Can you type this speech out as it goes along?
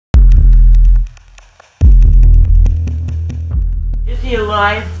he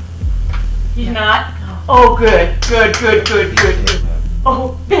alive? He's not? Oh, good. Good.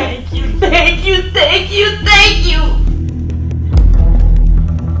 Oh, thank you. Thank you.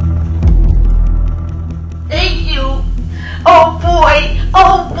 Oh, boy.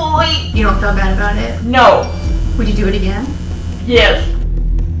 You don't feel bad about it? No. Would you do it again? Yes.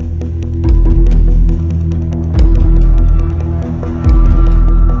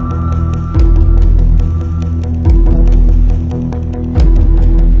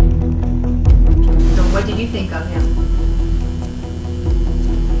 So what did you think of him?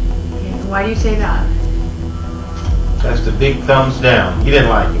 Okay, why do you say that? That's the big thumbs down. He didn't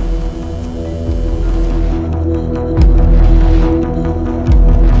like it.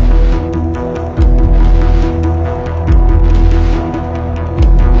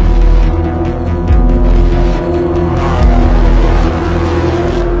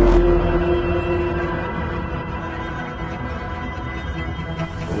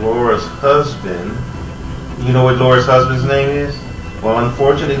 Laura's husband, you know what Laura's husband's name is? Well,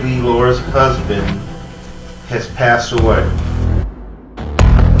 unfortunately, Laura's husband has passed away.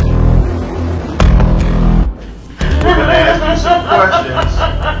 We're going to ask you some questions.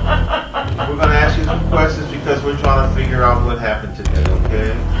 We're going to ask you some questions because we're trying to figure out what happened today,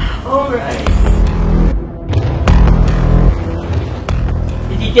 okay? All right.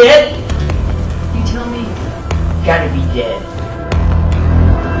 Is he dead? You tell me. Gotta be dead.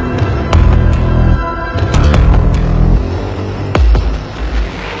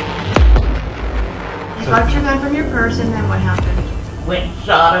 You got your gun from your purse and then what happened? Went and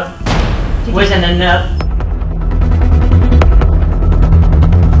shot him. Wasn't enough.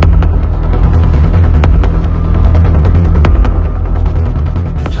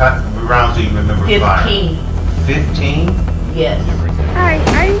 What rounds do you remember firing? 15. 15? Yes. Hi,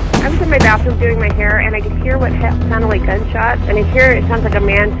 I was in my bathroom doing my hair, and I could hear what sounded like gunshots, and I hear it sounds like a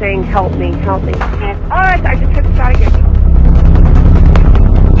man saying, "Help me, help me." And, I just took a shot again.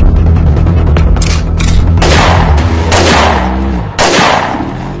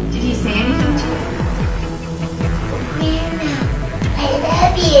 Did he say anything to you? I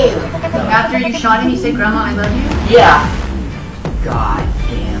love you. So after you shot him, he said, "Grandma, I love you"? Yeah. God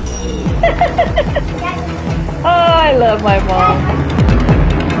damn. Oh, I love my mom.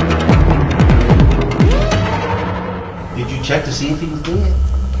 Did you check to see if he was dead?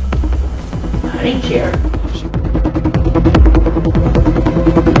 I didn't care.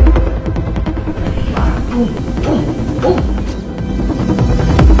 Boom.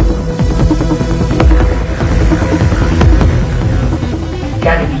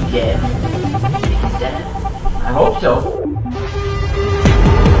 Gotta be dead. He's dead? I hope so.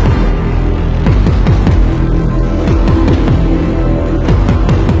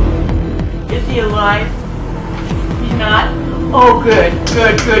 Is he alive? He's not? Oh, good.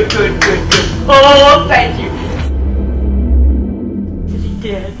 Oh, thank you. Is he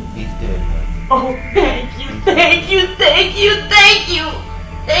dead? He's dead, man. Oh, thank you.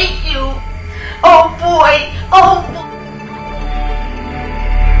 Oh, boy.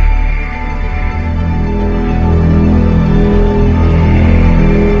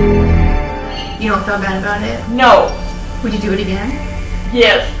 You don't feel bad about it? No. Would you do it again?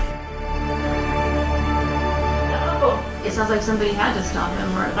 Yes. It sounds like somebody had to stop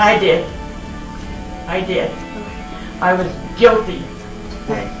him, or... I did. I was guilty.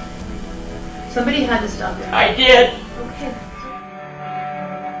 Okay. Somebody had to stop him. I did. Okay.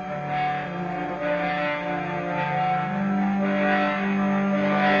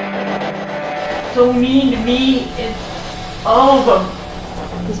 So mean to me, and all of them.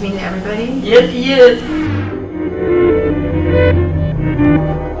 He's mean to everybody? Yes, he is.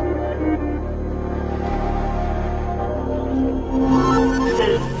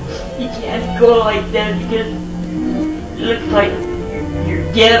 You can't go like that because it looks like you're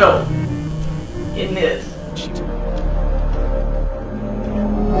ghetto in this.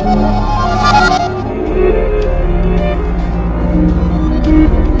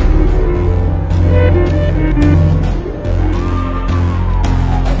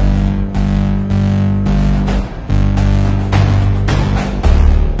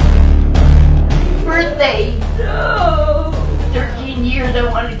 Birthday! No! 13 years I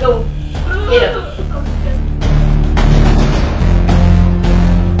want to go get him.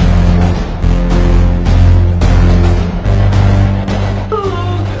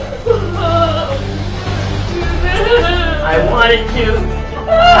 I wanted to.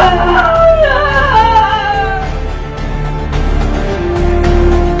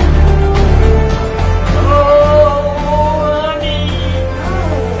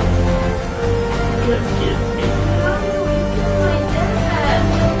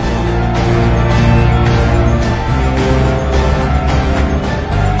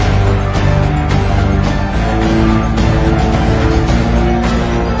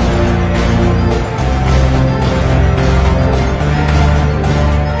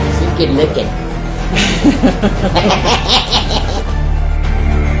 good looking.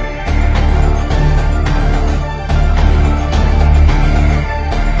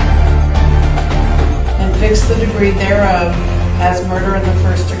 And fix the degree thereof as murder in the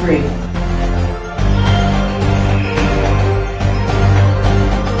first degree.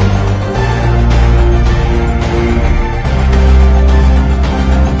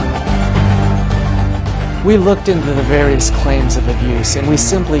 We looked into the various claims of abuse, and we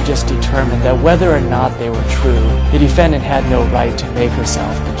simply just determined that whether or not they were true, the defendant had no right to make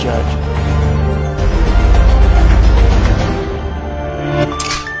herself the judge.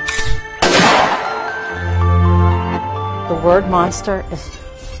 The word monster is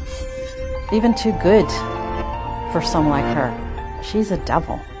even too good for someone like her. She's a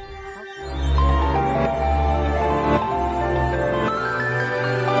devil.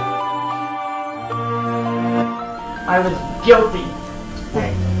 I was guilty.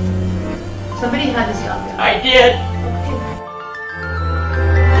 Somebody had to stop you. I did.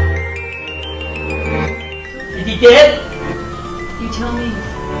 Is he dead? You tell me.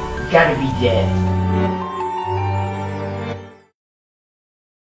 Gotta be dead.